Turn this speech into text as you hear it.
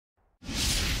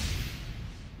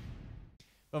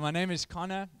Well, my name is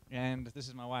Connor, and this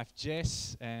is my wife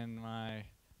Jess, and my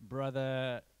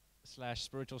brother slash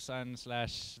spiritual son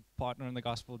slash partner in the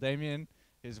gospel, Damien.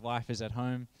 His wife is at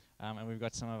home, and we've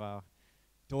got some of our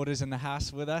daughters in the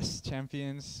house with us,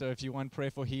 champions. So if you want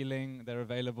prayer for healing, they're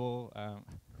available.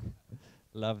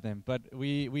 Love them. But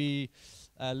we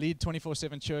lead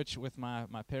 24/7 church with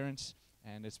my parents,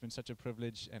 and it's been such a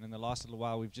privilege. And in the last little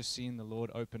while, we've just seen the Lord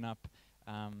open up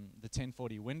the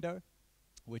 1040 window,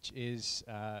 which is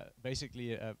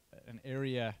basically an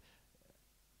area,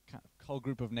 whole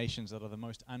group of nations that are the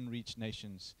most unreached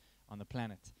nations on the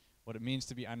planet. What it means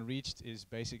to be unreached is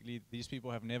basically these people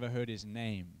have never heard his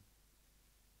name.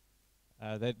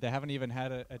 They haven't even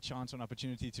had a chance or an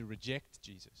opportunity to reject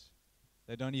Jesus.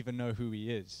 They don't even know who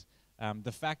he is.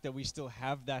 The fact that we still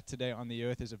have that today on the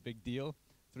earth is a big deal.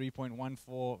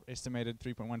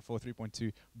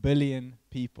 3.2 billion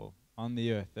people on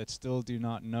the earth that still do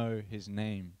not know his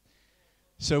name.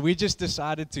 So we just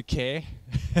decided to care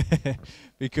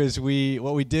because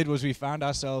what we did was we found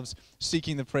ourselves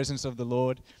seeking the presence of the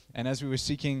Lord, and as we were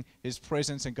seeking his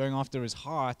presence and going after his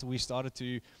heart, we started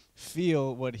to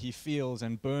feel what he feels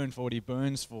and burn for what he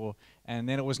burns for. And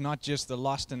then it was not just the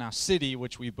lost in our city,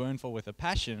 which we burn for with a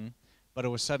passion, but it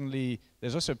was suddenly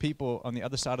there's also people on the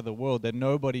other side of the world that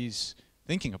nobody's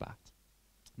thinking about.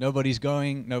 Nobody's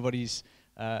going, nobody's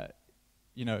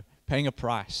paying a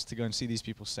price to go and see these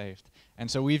people saved.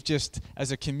 And so we've just,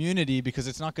 as a community, because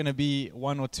it's not going to be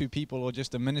one or two people or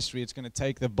just a ministry, it's going to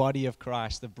take the body of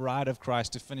Christ, the bride of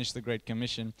Christ, to finish the Great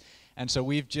Commission. And so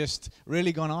we've just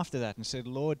really gone after that and said,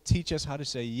 Lord, teach us how to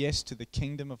say yes to the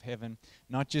kingdom of heaven,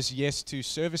 not just yes to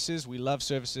services. We love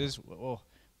services. Oh,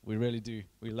 we really do.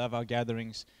 We love our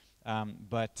gatherings,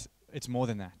 but it's more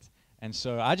than that. And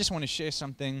so I just want to share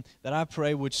something that I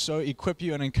pray would so equip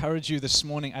you and encourage you this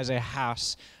morning as a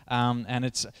house.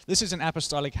 This is an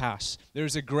apostolic house. There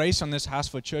is a grace on this house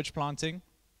for church planting.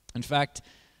 In fact,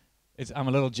 I'm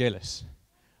a little jealous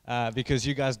because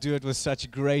you guys do it with such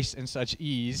grace and such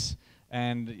ease.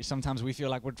 And sometimes we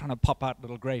feel like we're trying to pop out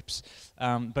little grapes.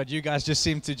 But you guys just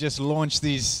seem to just launch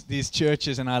these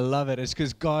churches, and I love it. It's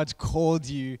because God's called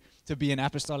you to be an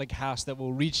apostolic house that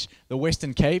will reach the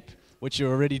Western Cape, which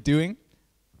you're already doing.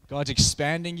 God's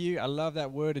expanding you. I love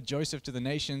that word of Joseph to the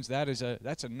nations.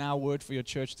 That's a now word for your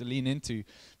church to lean into,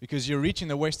 because you're reaching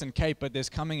the Western Cape, but there's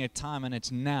coming a time, and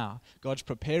it's now. God's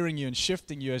preparing you and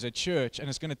shifting you as a church, and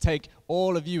it's going to take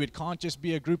all of you. It can't just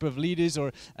be a group of leaders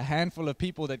or a handful of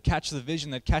people that catch the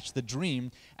vision, that catch the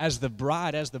dream. As the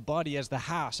bride, as the body, as the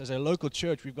house, as a local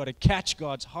church, we've got to catch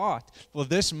God's heart for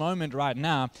this moment right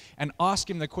now and ask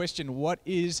him the question, what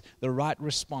is the right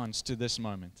response to this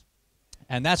moment?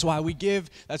 And that's why we give,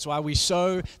 that's why we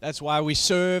sow, that's why we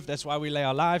serve, that's why we lay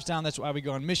our lives down, that's why we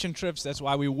go on mission trips, that's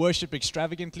why we worship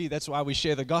extravagantly, that's why we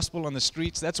share the gospel on the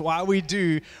streets, that's why we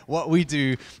do what we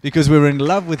do, because we're in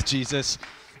love with Jesus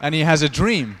and he has a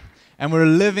dream. And we're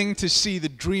living to see the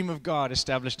dream of God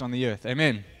established on the earth.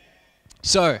 Amen.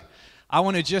 So, I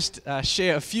want to just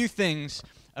share a few things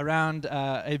around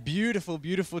a beautiful,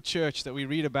 beautiful church that we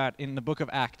read about in the book of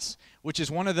Acts, which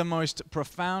is one of the most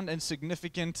profound and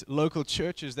significant local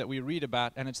churches that we read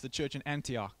about, and it's the church in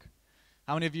Antioch.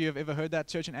 How many of you have ever heard that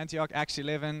church in Antioch? Acts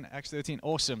 11, Acts 13,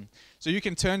 awesome. So you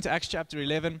can turn to Acts chapter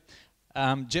 11.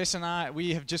 Jess and I,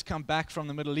 we have just come back from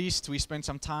the Middle East. We spent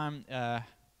some time,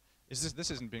 this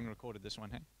isn't being recorded, this one,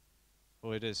 hey?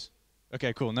 Oh, it is.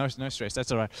 Okay, cool. No stress.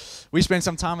 That's all right. We spent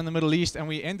some time in the Middle East, and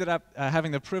we ended up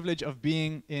having the privilege of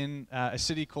being in a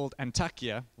city called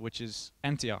Antakya, which is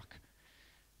Antioch.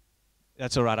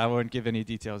 That's all right. I won't give any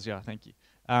details. Yeah, thank you.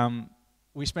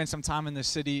 We spent some time in this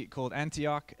city called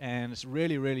Antioch, and it's a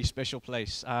really, really special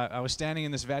place. I was standing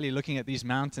in this valley looking at these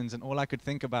mountains, and all I could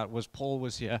think about was Paul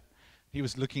was here. He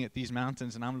was looking at these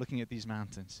mountains, and I'm looking at these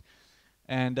mountains.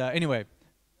 And anyway,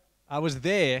 I was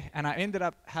there, and I ended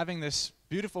up having this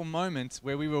beautiful moment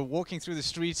where we were walking through the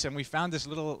streets, and we found this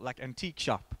little antique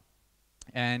shop,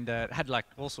 and it had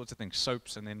all sorts of things,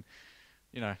 soaps, and then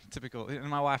typical. And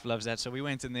my wife loves that, so we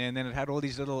went in there, and then it had all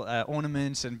these little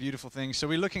ornaments and beautiful things. So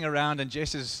we're looking around, and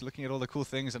Jess is looking at all the cool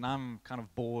things, and I'm kind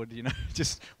of bored,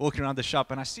 just walking around the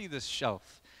shop, and I see this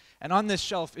shelf, and on this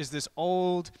shelf is this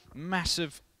old,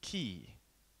 massive key,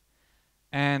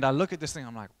 and I look at this thing,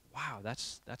 I'm like, wow,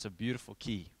 that's a beautiful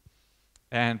key.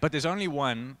 But there's only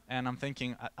one, and I'm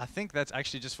thinking, I think that's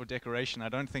actually just for decoration. I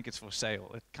don't think it's for sale.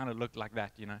 It kind of looked like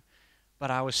that,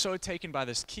 But I was so taken by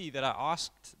this key that I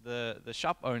asked the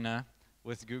shop owner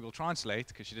with Google Translate,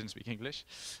 because she didn't speak English.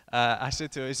 I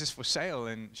said to her, is this for sale?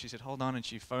 And she said, hold on, and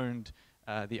she phoned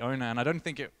the owner. And I don't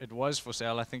think it was for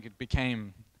sale. I think it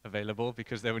became available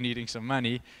because they were needing some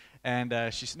money. And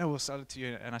she said, no, we'll sell it to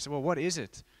you. And I said, well, what is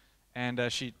it?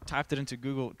 And she typed it into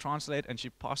Google Translate, and she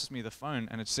passes me the phone,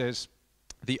 and it says,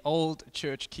 the Old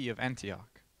Church Key of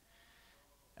Antioch.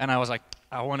 And I was like,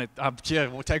 I want it. Here,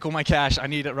 we'll take all my cash. I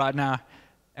need it right now.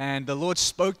 And the Lord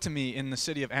spoke to me in the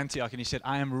city of Antioch, and he said,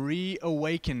 I am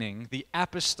reawakening the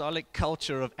apostolic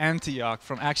culture of Antioch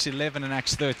from Acts 11 and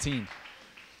Acts 13.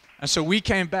 And so we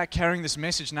came back carrying this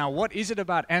message. Now, what is it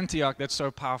about Antioch that's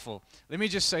so powerful? Let me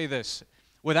just say this.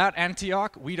 Without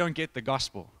Antioch, we don't get the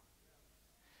gospel.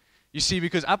 You see,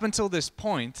 because up until this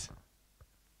point,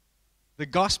 the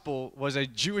gospel was a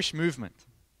Jewish movement.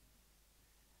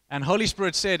 And Holy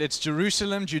Spirit said it's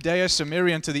Jerusalem, Judea,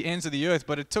 Samaria, and to the ends of the earth.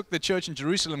 But it took the church in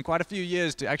Jerusalem quite a few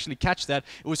years to actually catch that.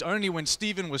 It was only when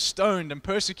Stephen was stoned and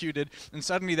persecuted and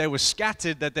suddenly they were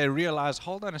scattered that they realized,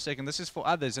 hold on a second, this is for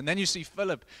others. And then you see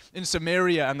Philip in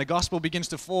Samaria and the gospel begins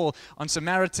to fall on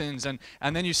Samaritans. And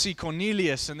then you see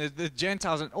Cornelius and the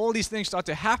Gentiles, and all these things start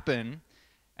to happen.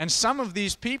 And some of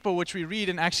these people, which we read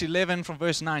in Acts 11 from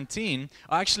verse 19,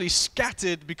 are actually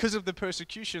scattered because of the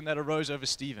persecution that arose over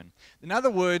Stephen. In other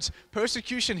words,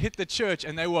 persecution hit the church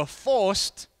and they were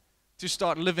forced to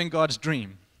start living God's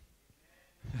dream.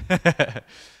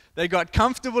 They got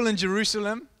comfortable in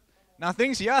Jerusalem. Now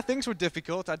things were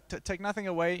difficult. I take nothing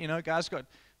away. Guys got,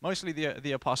 mostly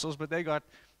the apostles, but they got,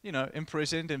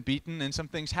 imprisoned and beaten, and some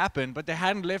things happened. But they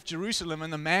hadn't left Jerusalem,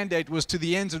 and the mandate was to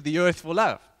the ends of the earth for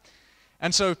love.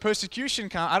 And so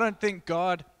persecution, I don't think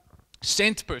God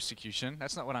sent persecution.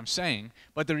 That's not what I'm saying.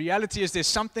 But the reality is there's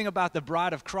something about the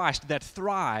bride of Christ that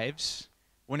thrives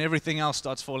when everything else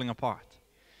starts falling apart.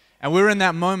 And we're in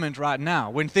that moment right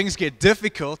now. When things get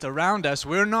difficult around us,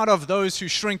 we're not of those who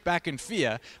shrink back in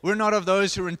fear. We're not of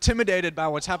those who are intimidated by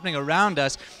what's happening around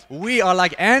us. We are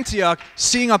like Antioch,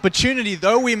 seeing opportunity.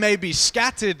 Though we may be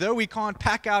scattered, though we can't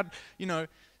pack out,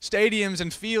 stadiums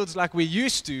and fields like we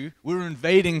used to, we're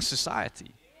invading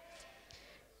society.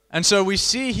 And so we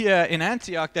see here in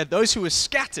Antioch that those who were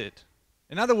scattered,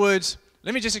 in other words,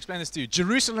 let me just explain this to you.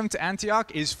 Jerusalem to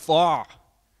Antioch is far.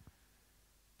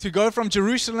 To go from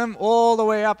Jerusalem all the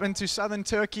way up into southern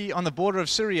Turkey on the border of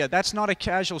Syria, that's not a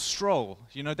casual stroll.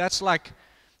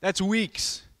 That's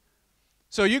weeks.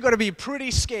 So you've got to be pretty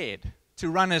scared to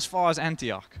run as far as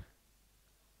Antioch.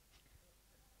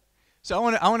 So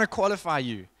I want to qualify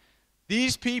you.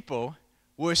 These people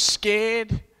were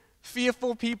scared,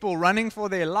 fearful people running for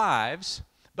their lives,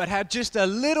 but had just a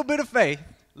little bit of faith,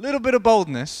 a little bit of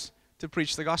boldness to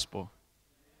preach the gospel.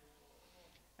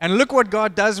 And look what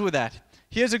God does with that.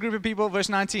 Here's a group of people, verse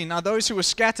 19. Now those who were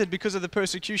scattered because of the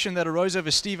persecution that arose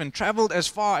over Stephen traveled as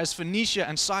far as Phoenicia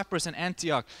and Cyprus and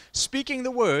Antioch, speaking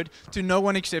the word to no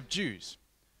one except Jews.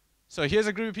 So here's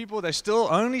a group of people, they're still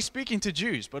only speaking to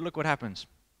Jews, but look what happens.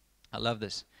 I love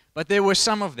this. But there were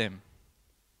some of them,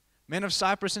 men of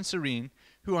Cyprus and Cyrene,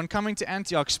 who on coming to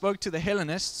Antioch spoke to the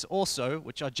Hellenists also,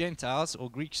 which are Gentiles or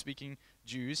Greek-speaking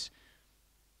Jews,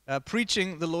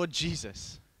 preaching the Lord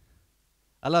Jesus.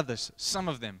 I love this. Some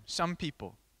of them, some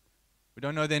people. We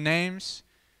don't know their names.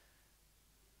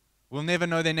 We'll never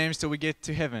know their names till we get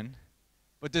to heaven.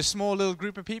 But this small little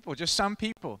group of people, just some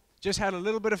people, just had a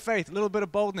little bit of faith, a little bit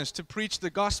of boldness to preach the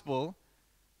gospel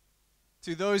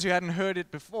to those who hadn't heard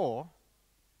it before.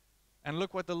 And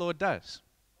look what the Lord does.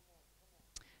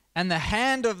 And the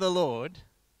hand of the Lord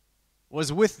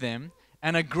was with them,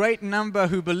 and a great number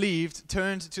who believed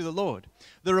turned to the Lord.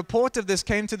 The report of this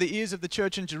came to the ears of the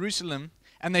church in Jerusalem,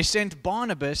 and they sent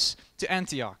Barnabas to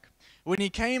Antioch. When he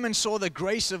came and saw the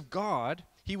grace of God,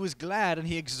 he was glad, and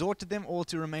he exhorted them all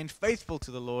to remain faithful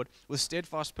to the Lord with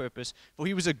steadfast purpose, for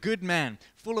he was a good man,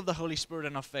 full of the Holy Spirit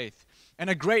and of faith. And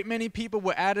a great many people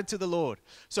were added to the Lord.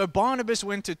 So Barnabas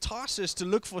went to Tarsus to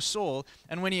look for Saul,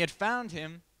 and when he had found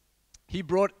him, he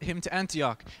brought him to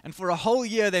Antioch. And for a whole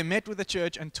year they met with the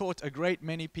church and taught a great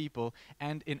many people.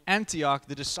 And in Antioch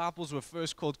the disciples were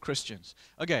first called Christians.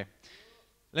 Okay,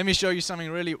 let me show you something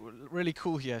really, really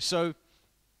cool here. So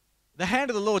the hand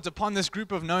of the Lord's upon this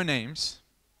group of no-names,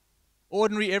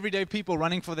 ordinary, everyday people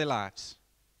running for their lives.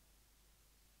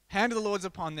 Hand of the Lord's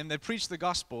upon them. They preach the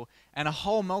gospel, and a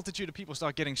whole multitude of people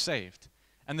start getting saved.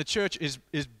 And the church is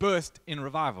birthed in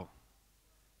revival.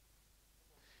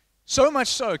 So much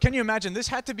so, can you imagine, this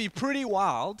had to be pretty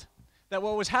wild, that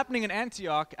what was happening in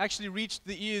Antioch actually reached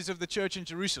the ears of the church in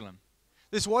Jerusalem.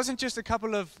 This wasn't just a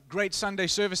couple of great Sunday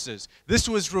services. This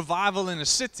was revival in a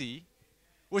city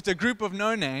with a group of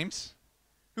no-names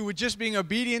who were just being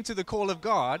obedient to the call of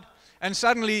God, and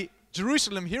suddenly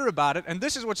Jerusalem hear about it, and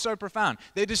this is what's so profound.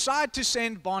 They decide to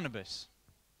send Barnabas.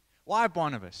 Why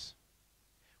Barnabas?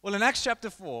 Well, in Acts chapter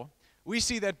 4, we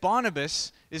see that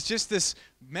Barnabas is just this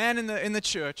man in the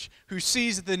church who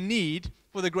sees the need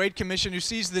for the Great Commission, who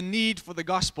sees the need for the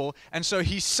gospel, and so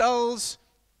he sells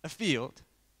a field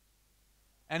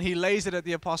and he lays it at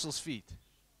the apostles' feet.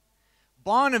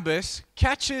 Barnabas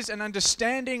catches an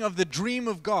understanding of the dream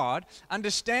of God,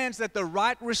 understands that the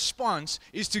right response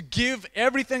is to give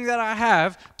everything that I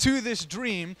have to this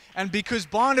dream, and because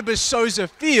Barnabas sows a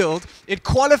field, it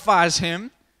qualifies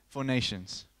him for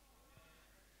nations.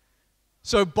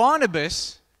 So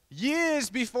Barnabas, years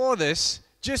before this,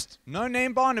 just no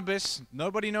name Barnabas,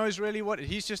 nobody knows really what,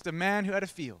 he's just a man who had a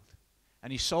field.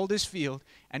 And he sold his field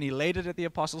and he laid it at the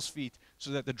apostles' feet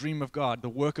so that the dream of God, the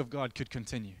work of God could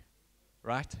continue.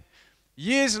 Right?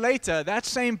 Years later, that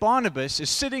same Barnabas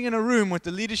is sitting in a room with the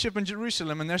leadership in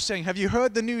Jerusalem and they're saying, have you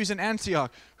heard the news in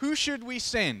Antioch? Who should we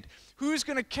send? Who's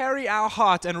going to carry our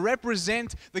heart and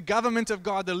represent the government of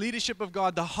God, the leadership of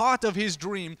God, the heart of His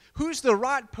dream? Who's the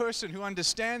right person who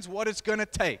understands what it's going to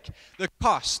take, the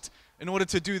cost, in order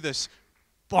to do this?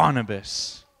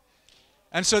 Barnabas.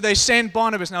 And so they send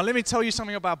Barnabas. Now let me tell you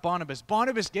something about Barnabas.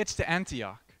 Barnabas gets to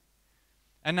Antioch.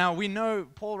 And now we know,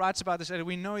 Paul writes about this later,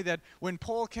 we know that when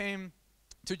Paul came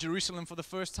to Jerusalem for the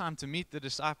first time to meet the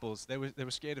disciples, they were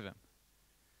scared of him.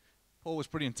 Paul was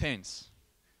pretty intense.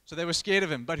 So they were scared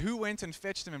of him. But who went and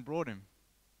fetched him and brought him?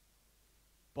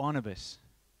 Barnabas.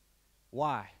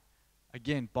 Why?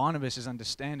 Again, Barnabas is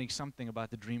understanding something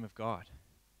about the dream of God.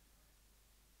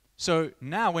 So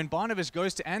now when Barnabas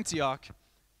goes to Antioch,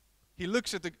 he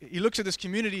looks at this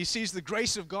community, he sees the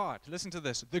grace of God. Listen to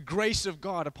this, the grace of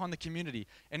God upon the community.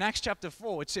 In Acts chapter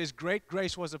 4, it says, great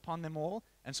grace was upon them all.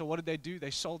 And so what did they do? They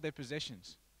sold their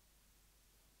possessions.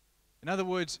 In other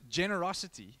words,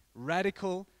 generosity,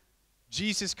 radical,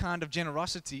 Jesus kind of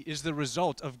generosity is the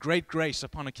result of great grace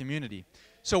upon a community.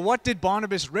 So what did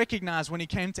Barnabas recognize when he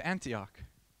came to Antioch?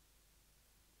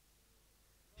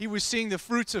 He was seeing the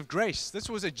fruits of grace. This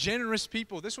was a generous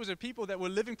people. This was a people that were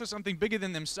living for something bigger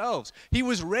than themselves. He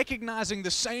was recognizing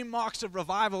the same marks of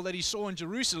revival that he saw in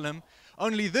Jerusalem,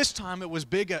 only this time it was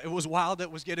bigger, it was wild, it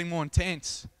was getting more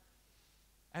intense.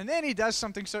 And then he does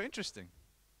something so interesting.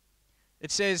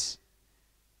 It says,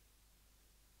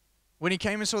 when he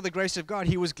came and saw the grace of God,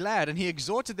 he was glad, and he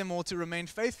exhorted them all to remain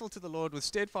faithful to the Lord with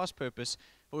steadfast purpose,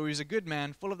 for he was a good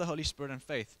man, full of the Holy Spirit and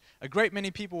faith. A great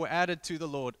many people were added to the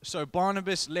Lord. So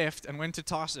Barnabas left and went to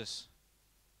Tarsus.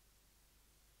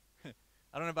 I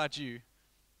don't know about you,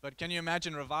 but can you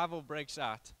imagine revival breaks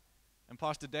out, and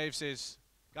Pastor Dave says,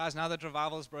 guys, now that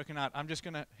revival is broken out, I'm just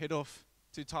going to head off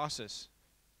to Tarsus.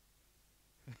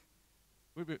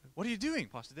 What are you doing,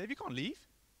 Pastor Dave? You can't leave.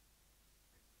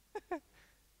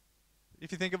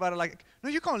 If you think about it like,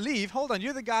 no, you can't leave. Hold on,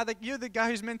 you're the guy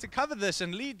who's meant to cover this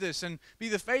and lead this and be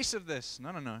the face of this.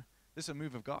 No. This is a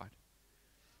move of God.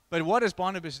 But what does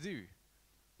Barnabas do?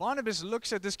 Barnabas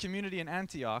looks at this community in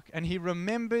Antioch and he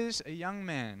remembers a young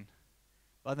man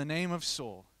by the name of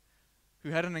Saul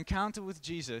who had an encounter with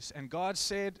Jesus, and God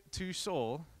said to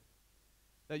Saul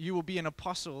that you will be an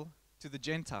apostle to the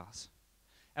Gentiles.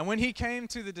 And when he came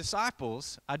to the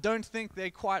disciples, I don't think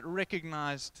they quite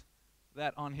recognized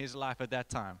that on his life at that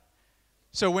time.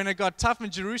 So when it got tough in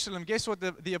Jerusalem, guess what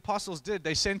the apostles did?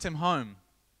 They sent him home.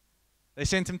 They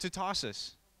sent him to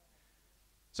Tarsus.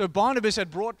 So Barnabas had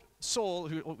brought Saul,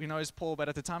 who we know as Paul, but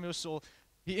at the time he was Saul.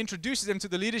 He introduces him to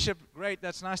the leadership. Great,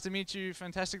 that's nice to meet you.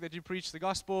 Fantastic that you preach the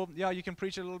gospel. Yeah, you can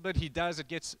preach a little bit. He does. It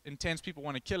gets intense. People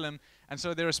want to kill him. And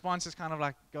so their response is kind of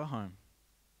like, go home.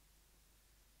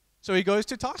 So he goes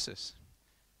to Tarsus.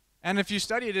 And if you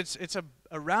study it, it's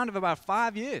a round of about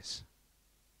 5 years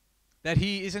that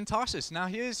he is in Tarsus. Now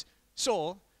here's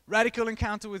Saul, radical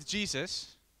encounter with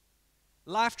Jesus,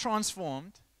 life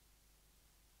transformed.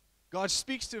 God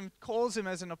speaks to him, calls him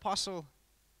as an apostle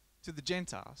to the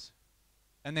Gentiles,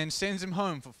 and then sends him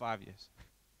home for 5 years.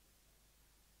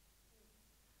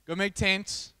 Go make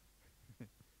tents.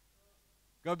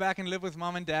 Go back and live with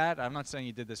mom and dad. I'm not saying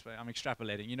he did this, but I'm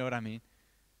extrapolating. You know what I mean?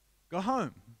 Go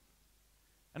home.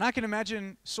 And I can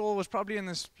imagine Saul was probably in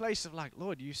this place of like,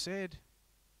 Lord, you said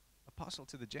apostle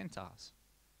to the Gentiles.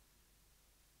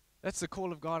 That's the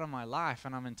call of God on my life,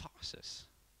 and I'm in Tarsus.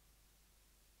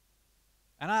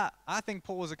 And I think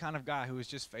Paul was the kind of guy who was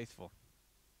just faithful.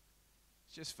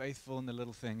 He's just faithful in the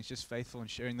little things, just faithful in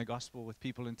sharing the gospel with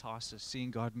people in Tarsus, seeing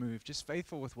God move, just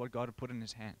faithful with what God had put in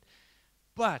his hand.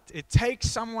 But it takes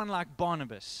someone like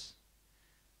Barnabas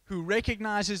who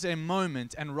recognizes a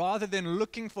moment, and rather than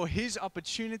looking for his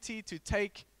opportunity to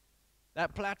take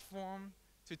that platform,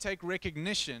 to take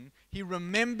recognition, he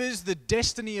remembers the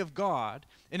destiny of God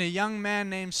in a young man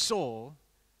named Saul,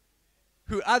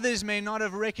 who others may not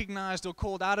have recognized or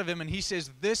called out of him. And he says,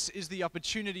 this is the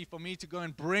opportunity for me to go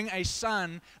and bring a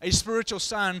son, a spiritual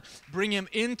son, bring him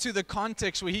into the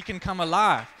context where he can come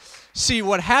alive. See,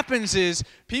 what happens is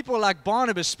people like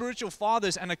Barnabas, spiritual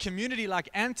fathers, and a community like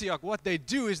Antioch, what they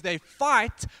do is they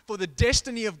fight for the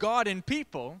destiny of God in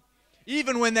people,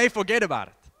 even when they forget about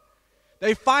it.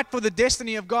 They fight for the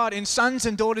destiny of God in sons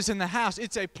and daughters in the house.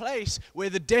 It's a place where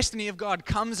the destiny of God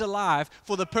comes alive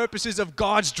for the purposes of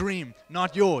God's dream,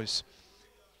 not yours.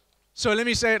 So let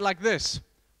me say it like this.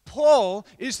 Paul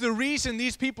is the reason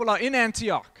these people are in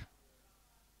Antioch.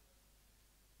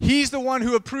 He's the one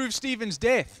who approved Stephen's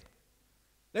death.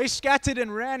 They scattered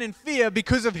and ran in fear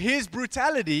because of his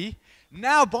brutality.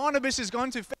 Now Barnabas is going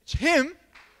to fetch him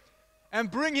and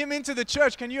bring him into the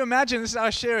church. Can you imagine? This is how I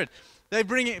share it. They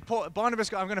bring it,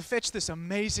 Barnabas, I'm going to fetch this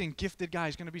amazing, gifted guy.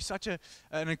 He's going to be such an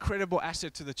incredible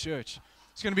asset to the church.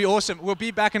 It's going to be awesome. We'll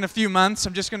be back in a few months.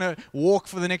 I'm just going to walk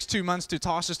for the next 2 months to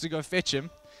Tarsus to go fetch him.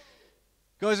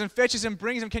 Goes and fetches him,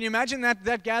 brings him. Can you imagine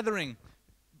that gathering?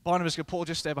 Barnabas goes, Paul,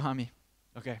 just stay behind me.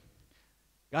 Okay.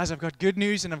 Guys, I've got good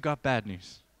news and I've got bad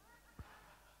news.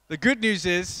 The good news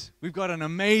is we've got an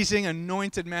amazing,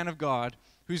 anointed man of God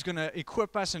who's going to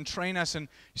equip us and train us, and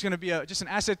he's going to be just an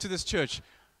asset to this church.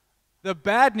 The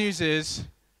bad news is,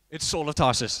 it's Saul of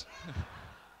Tarsus.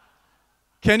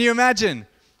 Can you imagine?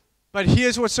 But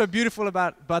here's what's so beautiful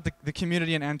about the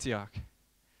community in Antioch.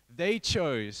 They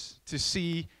chose to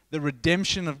see the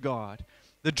redemption of God,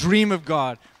 the dream of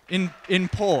God in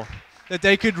Paul, that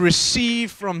they could receive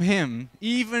from him,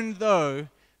 even though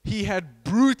he had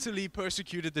brutally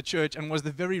persecuted the church and was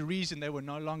the very reason they were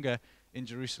no longer in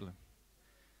Jerusalem.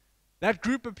 That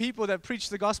group of people that preached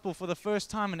the gospel for the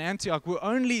first time in Antioch were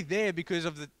only there because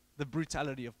of the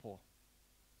brutality of Paul.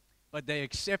 But they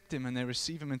accept him and they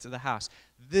receive him into the house.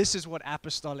 This is what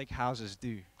apostolic houses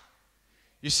do.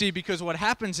 You see, because what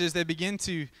happens is they begin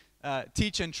to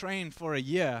teach and train for a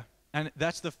year, and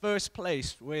that's the first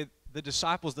place where the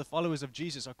disciples, the followers of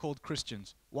Jesus, are called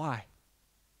Christians. Why?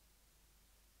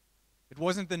 It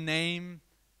wasn't the name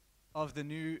of the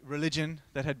new religion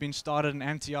that had been started in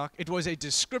Antioch. It was a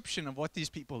description of what these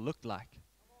people looked like.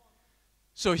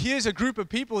 So here's a group of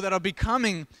people that are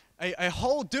becoming a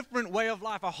whole different way of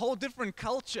life, a whole different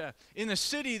culture in a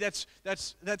city that's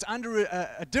under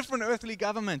a different earthly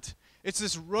government. It's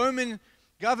this Roman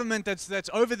government that's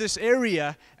over this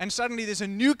area, and suddenly there's a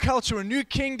new culture, a new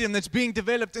kingdom that's being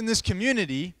developed in this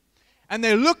community, and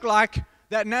they look like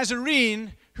that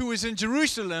Nazarene who was in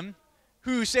Jerusalem,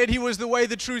 who said he was the way,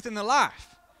 the truth, and the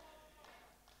life.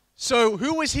 So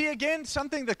who was he again?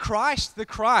 The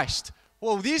Christ.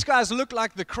 Well, these guys look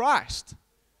like the Christ.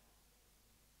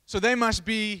 So they must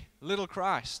be little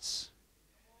Christs,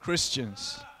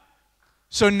 Christians.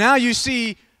 So now you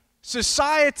see,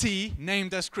 society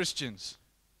named us Christians.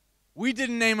 We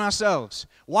didn't name ourselves.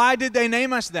 Why did they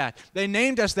name us that? They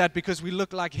named us that because we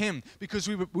look like him, because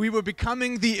we were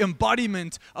becoming the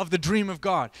embodiment of the dream of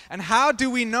God. And how do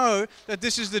we know that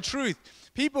this is the truth?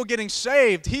 People getting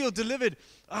saved, healed, delivered.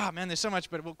 Man, there's so much,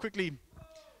 but we'll quickly.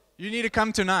 You need to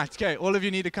come tonight. Okay, all of you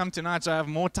need to come tonight, so I have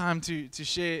more time to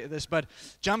share this. But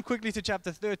jump quickly to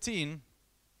chapter 13.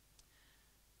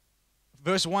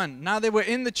 Verse 1, now there were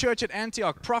in the church at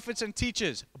Antioch prophets and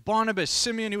teachers, Barnabas,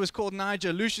 Simeon, who was called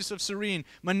Niger, Lucius of Cyrene,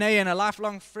 Manaen, a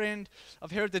lifelong friend of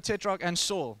Herod the Tetrarch, and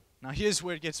Saul. Now here's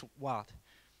where it gets wild.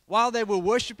 While they were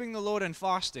worshiping the Lord and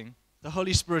fasting, the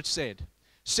Holy Spirit said,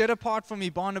 set apart for me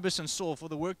Barnabas and Saul for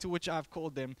the work to which I have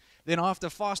called them. Then after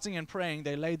fasting and praying,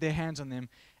 they laid their hands on them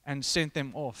and sent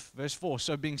them off. Verse 4,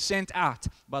 so being sent out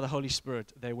by the Holy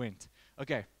Spirit, they went.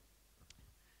 Okay,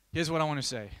 here's what I want to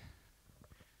say.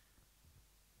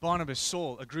 Barnabas,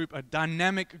 Saul, a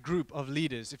dynamic group of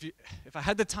leaders. If I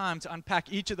had the time to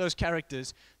unpack each of those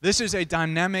characters, this is a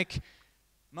dynamic,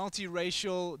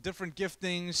 multiracial, different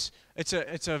giftings. It's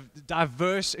a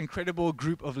diverse, incredible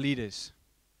group of leaders,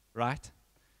 right?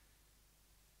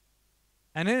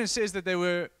 And then it says that they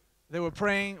were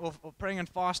praying or praying and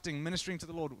fasting, ministering to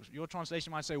the Lord. Your translation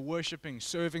might say worshiping,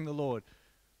 serving the Lord.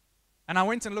 And I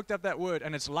went and looked up that word,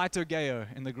 and it's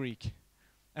liturgeo in the Greek.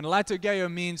 And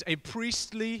liturgeo means a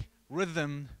priestly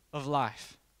rhythm of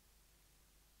life.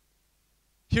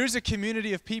 Here's a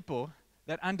community of people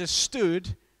that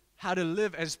understood how to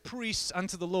live as priests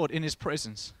unto the Lord in his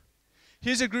presence.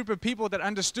 Here's a group of people that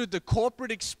understood the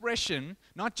corporate expression,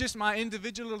 not just my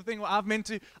individual little thing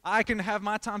where I can have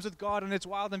my times with God and it's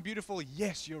wild and beautiful.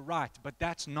 Yes, you're right, but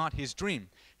that's not his dream.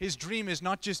 His dream is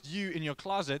not just you in your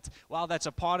closet. While that's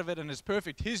a part of it and is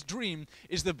perfect, his dream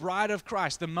is the bride of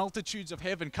Christ, the multitudes of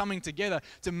heaven coming together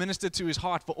to minister to his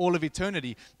heart for all of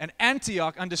eternity. And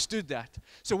Antioch understood that.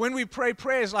 So when we pray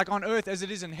prayers like on earth as it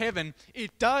is in heaven,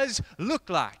 it does look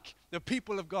like the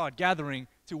people of God gathering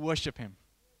to worship him.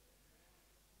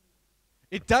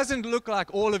 It doesn't look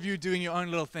like all of you doing your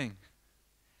own little thing.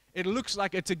 It looks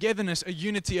like a togetherness, a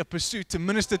unity, a pursuit to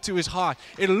minister to his heart.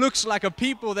 It looks like a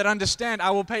people that understand,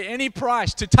 I will pay any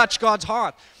price to touch God's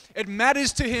heart. It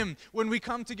matters to him when we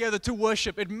come together to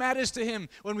worship. It matters to him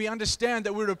when we understand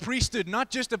that we're a priesthood, not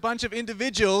just a bunch of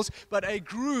individuals, but a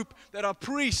group that are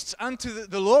priests unto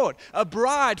the Lord, a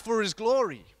bride for his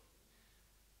glory.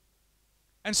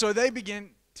 And so they begin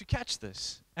to catch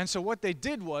this. And so what they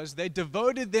did was they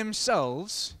devoted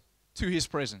themselves to his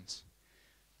presence.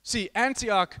 See,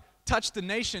 Antioch touched the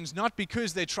nations not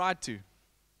because they tried to.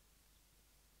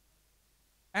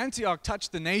 Antioch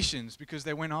touched the nations because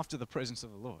they went after the presence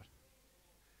of the Lord.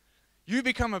 You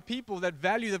become a people that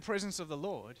value the presence of the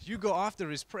Lord. You go after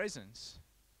his presence.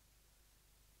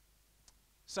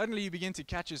 Suddenly you begin to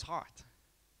catch his heart.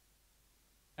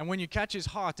 And when you catch his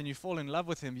heart and you fall in love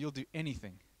with him, you'll do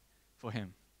anything for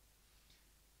him.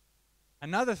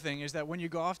 Another thing is that when you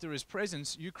go after his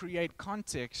presence, you create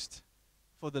context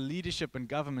for the leadership and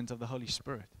government of the Holy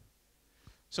Spirit.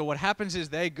 So what happens is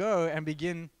they go and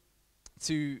begin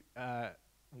to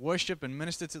worship and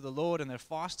minister to the Lord, and they're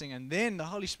fasting, and then the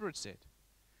Holy Spirit said.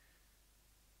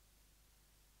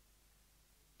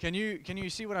 Can you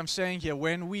see what I'm saying here?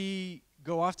 When we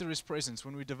go after his presence,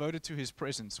 when we're devoted to his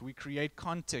presence, we create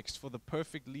context for the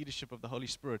perfect leadership of the Holy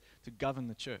Spirit to govern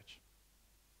the church.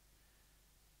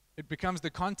 It becomes the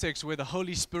context where the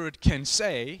Holy Spirit can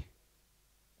say,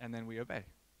 and then we obey.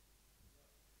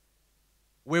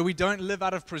 Where we don't live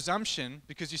out of presumption,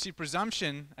 because you see,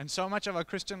 presumption, and so much of our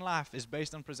Christian life is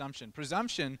based on presumption.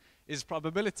 Presumption is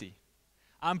probability.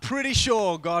 I'm pretty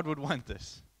sure God would want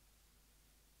this.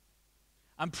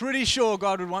 I'm pretty sure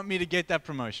God would want me to get that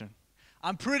promotion.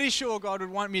 I'm pretty sure God would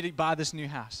want me to buy this new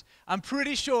house. I'm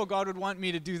pretty sure God would want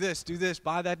me to do this,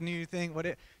 buy that new thing.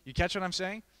 You catch what I'm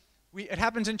saying? It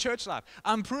happens in church life.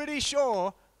 I'm pretty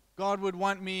sure God would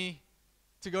want me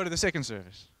to go to the second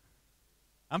service.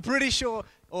 I'm pretty sure,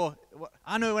 or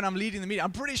I know when I'm leading the meeting,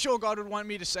 I'm pretty sure God would want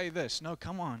me to say this. No,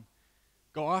 come on.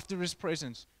 Go after his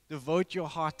presence. Devote your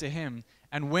heart to him.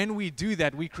 And when we do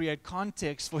that, we create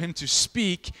context for him to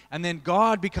speak, and then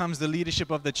God becomes the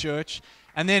leadership of the church.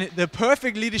 And then the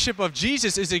perfect leadership of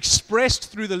Jesus is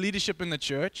expressed through the leadership in the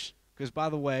church, because, by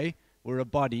the way, we're a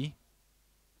body.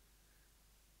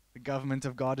 The government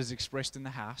of God is expressed in the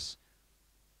house.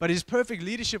 But his perfect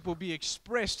leadership will be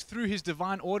expressed through his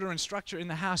divine order and structure in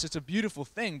the house. It's a beautiful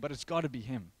thing, but it's got to be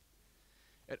him.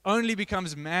 It only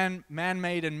becomes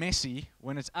man-made and messy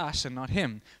when it's us and not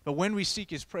him. But when we seek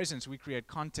his presence, we create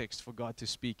context for God to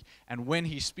speak. And when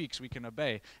he speaks, we can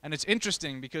obey. And it's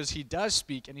interesting because he does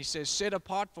speak, and he says, set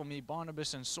apart for me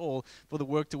Barnabas and Saul for the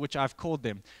work to which I've called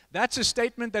them. That's a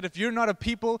statement that if you're not a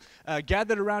people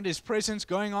gathered around his presence,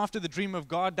 going after the dream of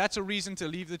God, that's a reason to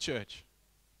leave the church.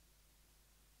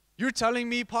 You're telling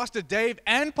me Pastor Dave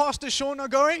and Pastor Sean are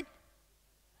going?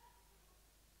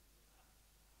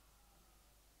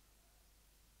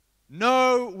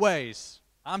 No ways.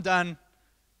 I'm done.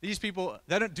 These people,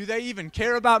 do they even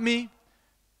care about me?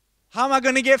 How am I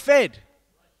going to get fed?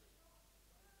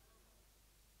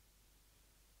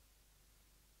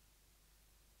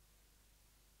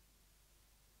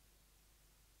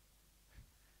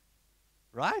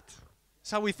 Right?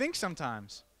 That's how we think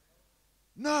sometimes.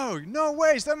 No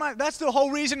ways. That's the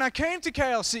whole reason I came to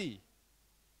KLC.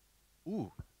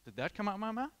 Ooh, did that come out of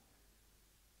my mouth?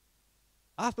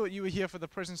 I thought you were here for the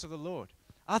presence of the Lord.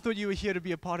 I thought you were here to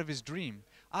be a part of his dream.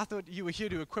 I thought you were here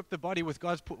to equip the body with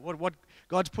what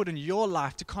God's put in your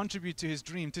life to contribute to his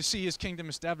dream, to see his kingdom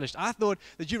established. I thought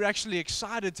that you're actually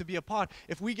excited to be a part.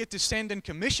 If we get to send and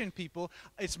commission people,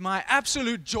 it's my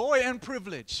absolute joy and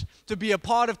privilege to be a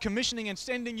part of commissioning and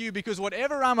sending you, because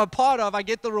whatever I'm a part of, I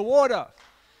get the reward of.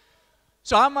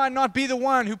 So I might not be the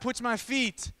one who puts my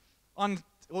feet on.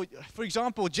 Or, for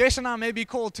example, Jess and I may be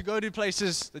called to go to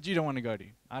places that you don't want to go to.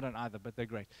 I don't either, but they're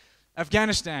great.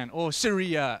 Afghanistan or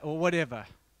Syria or whatever.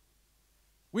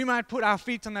 We might put our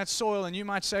feet on that soil, and you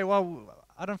might say, well,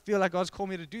 I don't feel like God's called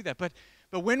me to do that. But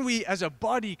when we as a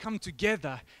body come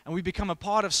together and we become a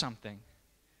part of something,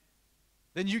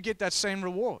 then you get that same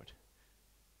reward.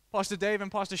 Pastor Dave and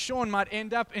Pastor Sean might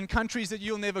end up in countries that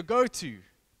you'll never go to.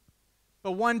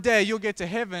 But one day you'll get to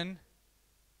heaven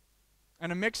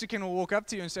and a Mexican will walk up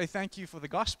to you and say, thank you for the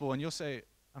gospel. And you'll say,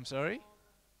 I'm sorry?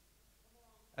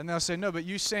 And they'll say, no, but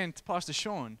you sent Pastor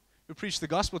Sean who preached the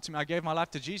gospel to me. I gave my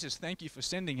life to Jesus. Thank you for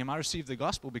sending him. I received the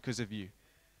gospel because of you.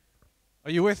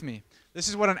 Are you with me? This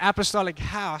is what an apostolic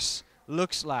house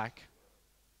looks like.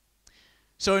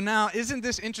 So now, isn't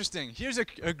this interesting? Here's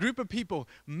a group of people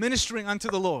ministering unto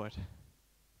the Lord.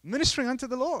 Ministering unto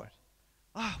the Lord.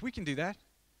 We can do that.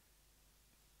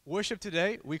 Worship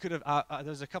today, we could have,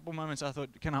 there's a couple moments I thought,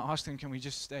 can I ask them, can we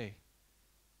just stay?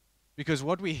 Because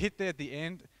what we hit there at the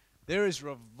end, there is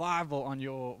revival on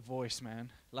your voice,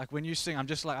 man. Like when you sing, I'm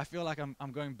just like, I feel like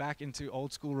I'm going back into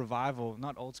old school revival.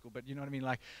 Not old school, but you know what I mean?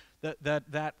 Like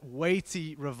that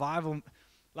weighty revival.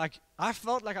 Like I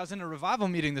felt like I was in a revival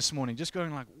meeting this morning, just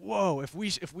going like, whoa, if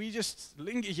we just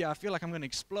linger here, I feel like I'm going to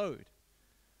explode.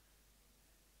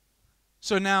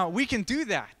 So now we can do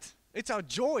that. It's our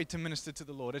joy to minister to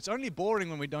the Lord. It's only boring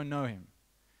when we don't know Him.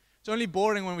 It's only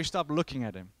boring when we stop looking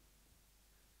at Him.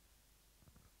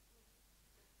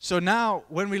 So now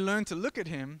when we learn to look at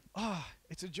Him,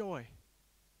 it's a joy.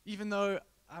 Even though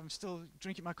I'm still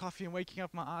drinking my coffee and waking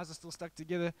up, my eyes are still stuck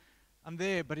together, I'm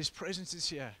there, but His presence is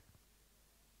here.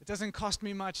 It doesn't cost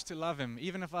me much to love Him,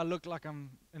 even if I look like I'm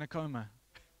in a coma.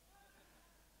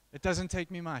 It doesn't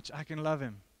take me much. I can love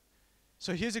Him.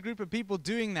 So here's a group of people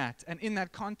doing that, and in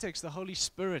that context, the Holy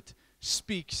Spirit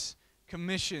speaks,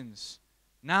 commissions.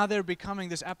 Now they're becoming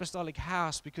this apostolic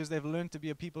house because they've learned to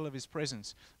be a people of His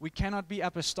presence. We cannot be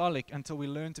apostolic until we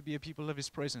learn to be a people of His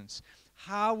presence.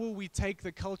 How will we take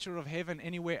the culture of heaven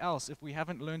anywhere else if we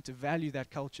haven't learned to value that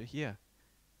culture here?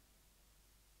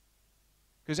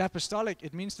 Because apostolic,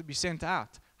 it means to be sent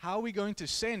out. How are we going to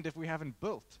send if we haven't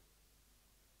built?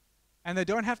 And they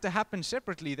don't have to happen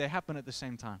separately, they happen at the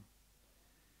same time.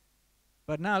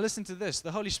 But now listen to this.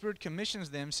 The Holy Spirit commissions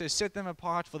them, says, set them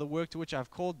apart for the work to which I've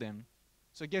called them.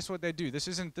 So guess what they do? This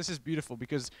is beautiful,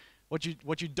 because what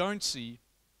you don't see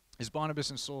is Barnabas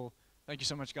and Saul. Thank you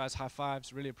so much, guys. High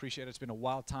fives. Really appreciate it. It's been a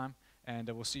wild time, and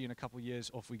we'll see you in a couple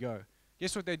years. Off we go.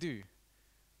 Guess what they do?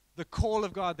 The call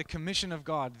of God, the commission of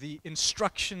God, the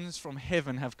instructions from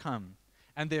heaven have come,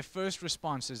 and their first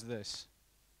response is this.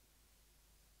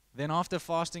 Then after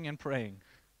fasting and praying,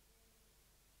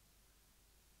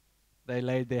 they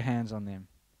laid their hands on them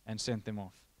and sent them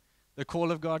off. The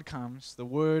call of God comes, the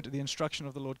word, the instruction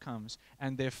of the Lord comes,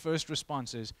 and their first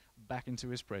response is back into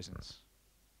His presence.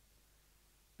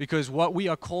 Because what we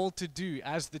are called to do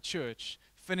as the church,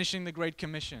 finishing the Great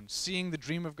Commission, seeing the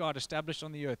dream of God established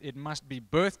on the earth, it must be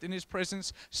birthed in His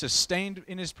presence, sustained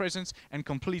in His presence, and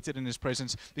completed in His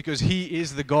presence, because He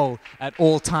is the goal at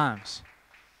all times.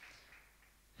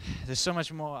 There's so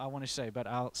much more I want to say, but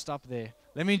I'll stop there.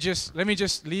 Let me just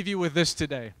leave you with this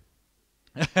today.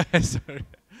 Sorry.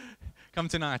 Come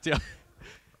tonight, yeah.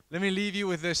 Let me leave you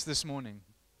with this morning.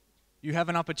 You have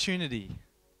an opportunity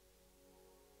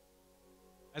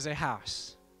as a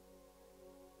house,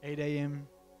 8 a.m.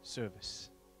 service.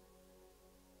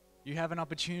 You have an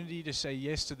opportunity to say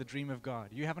yes to the dream of God.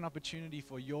 You have an opportunity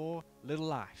for your little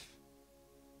life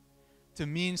to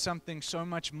mean something so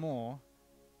much more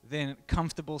than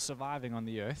comfortable surviving on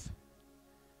the earth,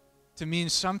 to mean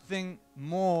something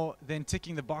more than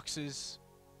ticking the boxes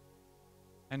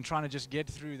and trying to just get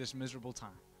through this miserable time.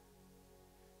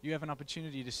 You have an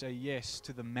opportunity to say yes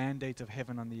to the mandate of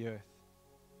heaven on the earth.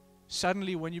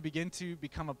 Suddenly, when you begin to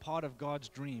become a part of God's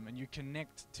dream and you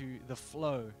connect to the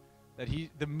flow,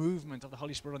 the movement of the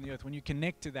Holy Spirit on the earth, when you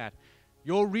connect to that,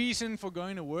 your reason for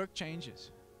going to work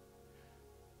changes.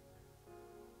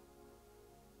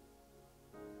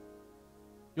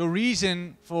 Your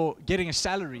reason for getting a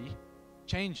salary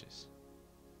changes.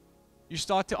 You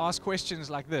start to ask questions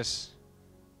like this.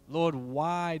 Lord,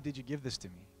 why did you give this to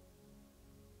me?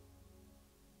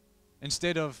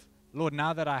 Instead of, Lord,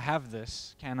 now that I have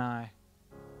this, can I?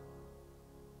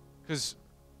 Because,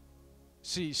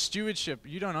 see, stewardship,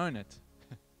 you don't own it.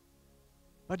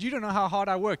 But you don't know how hard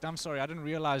I worked. I'm sorry, I didn't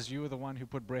realize you were the one who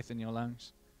put breath in your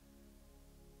lungs.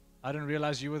 I didn't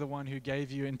realize you were the one who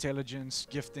gave you intelligence,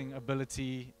 gifting,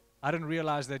 ability. I didn't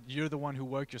realize that you're the one who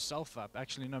woke yourself up.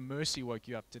 Actually, no, mercy woke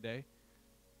you up today.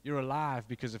 You're alive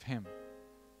because of Him.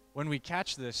 When we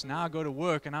catch this, now I go to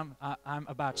work and I'm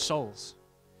about souls.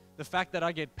 The fact that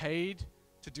I get paid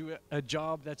to do a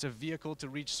job that's a vehicle to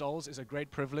reach souls is a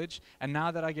great privilege. And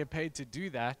now that I get paid to do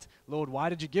that, Lord, why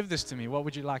did you give this to me? What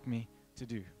would you like me to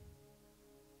do?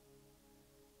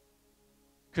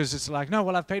 Because it's like, no,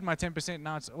 well, I've paid my 10%,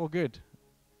 now it's all good.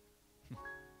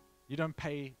 You don't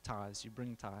pay tithes, you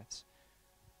bring tithes.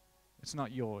 It's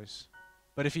not yours.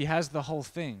 But if He has the whole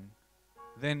thing,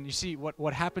 then you see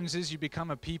what happens is you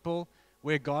become a people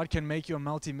where God can make you a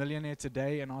multimillionaire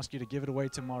today and ask you to give it away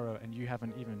tomorrow and you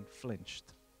haven't even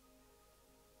flinched.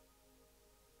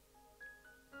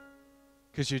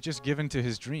 Because you're just given to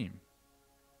his dream.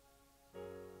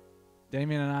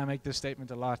 Damien and I make this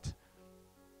statement a lot.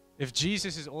 If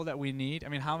Jesus is all that we need, I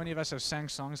mean, how many of us have sang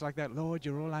songs like that? Lord,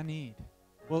 you're all I need.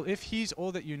 Well, if he's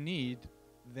all that you need,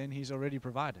 then he's already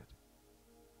provided.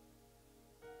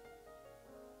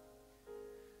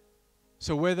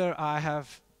 So whether I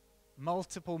have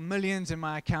multiple millions in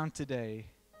my account today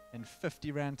and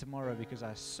 50 rand tomorrow because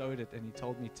I sowed it and he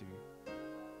told me to,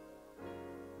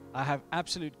 I have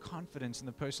absolute confidence in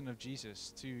the person of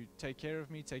Jesus to take care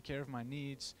of me, take care of my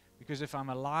needs, because if I'm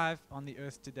alive on the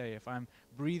earth today, if I'm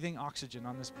breathing oxygen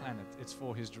on this planet, it's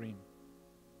for his dream.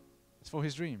 It's for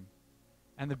his dream.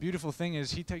 And the beautiful thing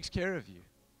is he takes care of you.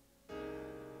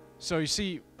 So you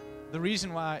see, the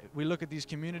reason why we look at these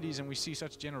communities and we see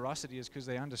such generosity is because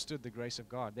they understood the grace of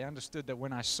God. They understood that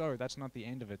when I sow, that's not the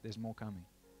end of it. There's more coming.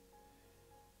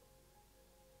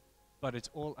 But it's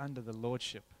all under the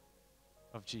lordship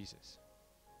of Jesus.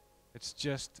 It's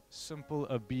just simple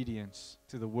obedience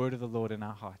to the word of the Lord in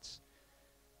our hearts.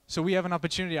 So we have an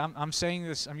opportunity. I'm saying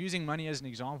this, I'm using money as an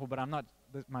example, but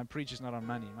my preach is not on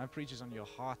money. My preach is on your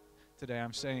heart today.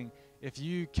 I'm saying if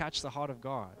you catch the heart of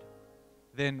God,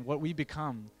 then what we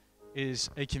become is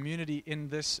a community in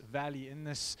this valley, in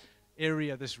this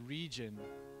area, this region,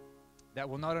 that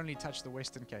will not only touch the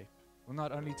Western Cape, will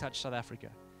not only touch South Africa,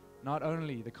 not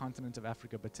only the continent of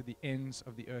Africa, but to the ends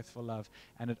of the earth for love.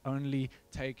 And it only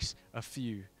takes a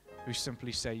few who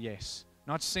simply say yes.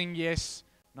 Not sing yes,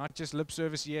 not just lip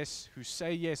service yes, who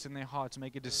say yes in their hearts,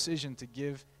 make a decision to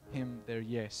give him their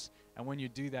yes. And when you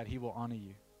do that, he will honor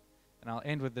you. And I'll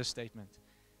end with this statement.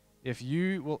 If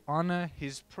you will honor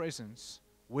his presence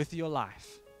with your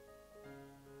life,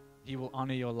 he will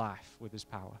honor your life with his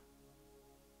power.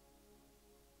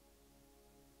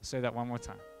 I'll say that one more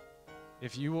time.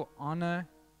 If you will honor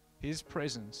his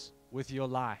presence with your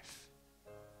life,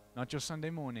 not your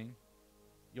Sunday morning,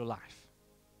 your life.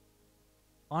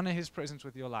 Honor his presence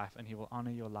with your life, and he will honor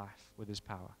your life with his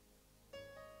power.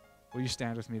 Will you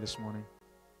stand with me this morning?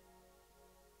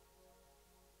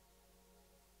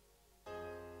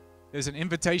 There's an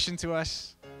invitation to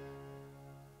us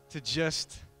to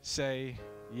just say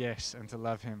yes and to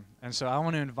love him. And so I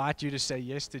want to invite you to say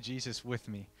yes to Jesus with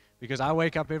me, because I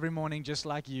wake up every morning just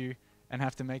like you and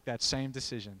have to make that same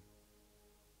decision.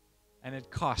 And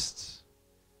it costs.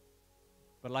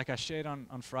 But like I shared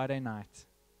on Friday night,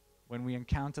 when we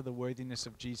encounter the worthiness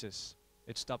of Jesus,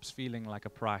 it stops feeling like a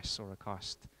price or a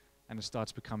cost, and it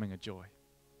starts becoming a joy.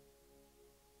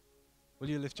 Will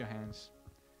you lift your hands?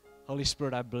 Holy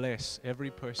Spirit, I bless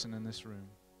every person in this room.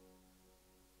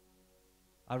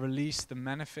 I release the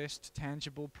manifest,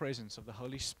 tangible presence of the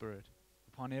Holy Spirit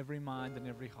upon every mind and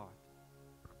every heart.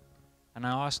 And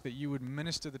I ask that you would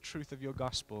minister the truth of your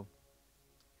gospel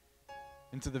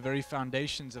into the very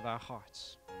foundations of our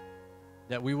hearts,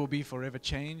 that we will be forever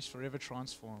changed, forever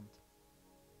transformed.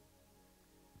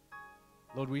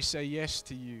 Lord, we say yes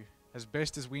to you as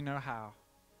best as we know how,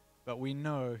 but we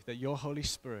know that your Holy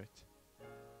Spirit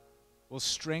will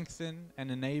strengthen and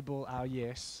enable our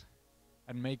yes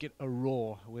and make it a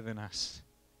roar within us.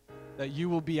 That you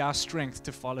will be our strength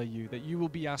to follow you, that you will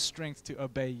be our strength to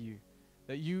obey you,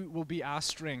 that you will be our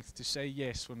strength to say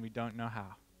yes when we don't know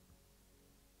how.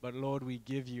 But Lord, we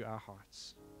give you our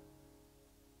hearts.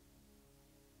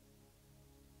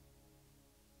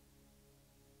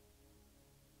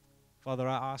 Father,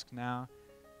 I ask now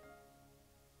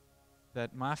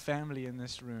that my family in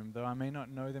this room, though I may not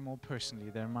know them all personally,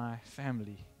 they're my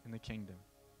family in the kingdom.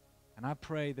 And I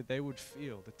pray that they would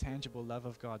feel the tangible love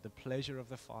of God, the pleasure of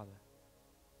the Father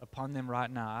upon them right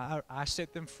now. I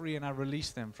set them free and I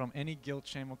release them from any guilt,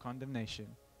 shame, or condemnation.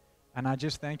 And I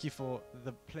just thank you for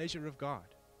the pleasure of God,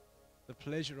 the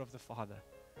pleasure of the Father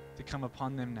to come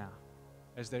upon them now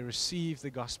as they receive the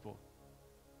gospel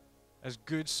as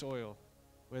good soil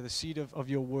where the seed of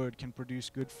your word can produce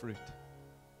good fruit.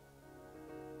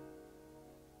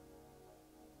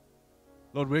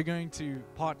 Lord, we're going to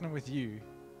partner with you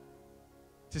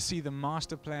to see the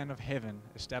master plan of heaven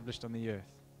established on the earth.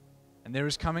 And there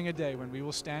is coming a day when we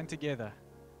will stand together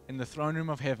in the throne room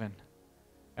of heaven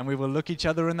and we will look each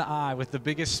other in the eye with the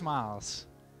biggest smiles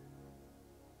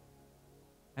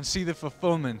and see the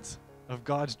fulfillment of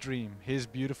God's dream, his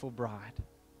beautiful bride.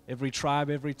 Every tribe,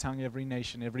 every tongue, every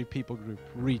nation, every people group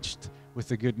reached with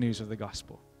the good news of the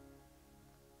gospel.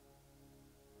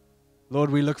 Lord,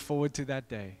 we look forward to that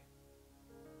day.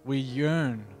 We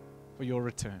yearn for your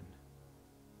return.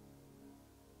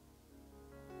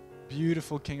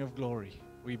 Beautiful King of glory,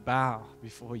 we bow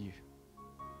before you.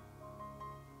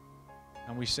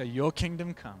 and we say, your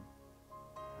kingdom come,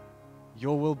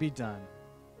 your will be done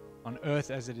on earth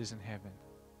as it is in heaven.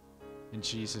 In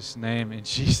Jesus' name,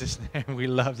 we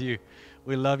love you.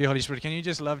 We love you, Holy Spirit. Can you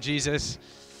just love Jesus?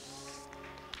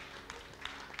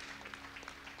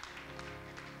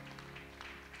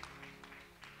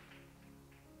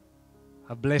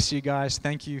 I bless you guys.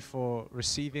 Thank you for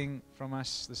receiving from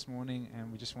us this morning,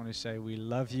 and we just want to say we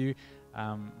love you.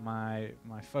 My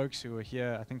folks who were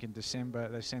here, I think in December,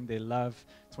 they send their love.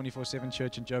 24/7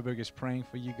 Church in Joburg is praying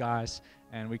for you guys,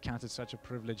 and we count it such a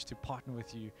privilege to partner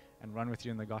with you and run with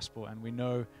you in the gospel. And we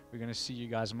know we're going to see you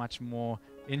guys much more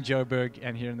in Joburg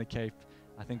and here in the Cape.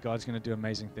 I think God's going to do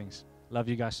amazing things. Love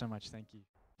you guys so much. Thank you.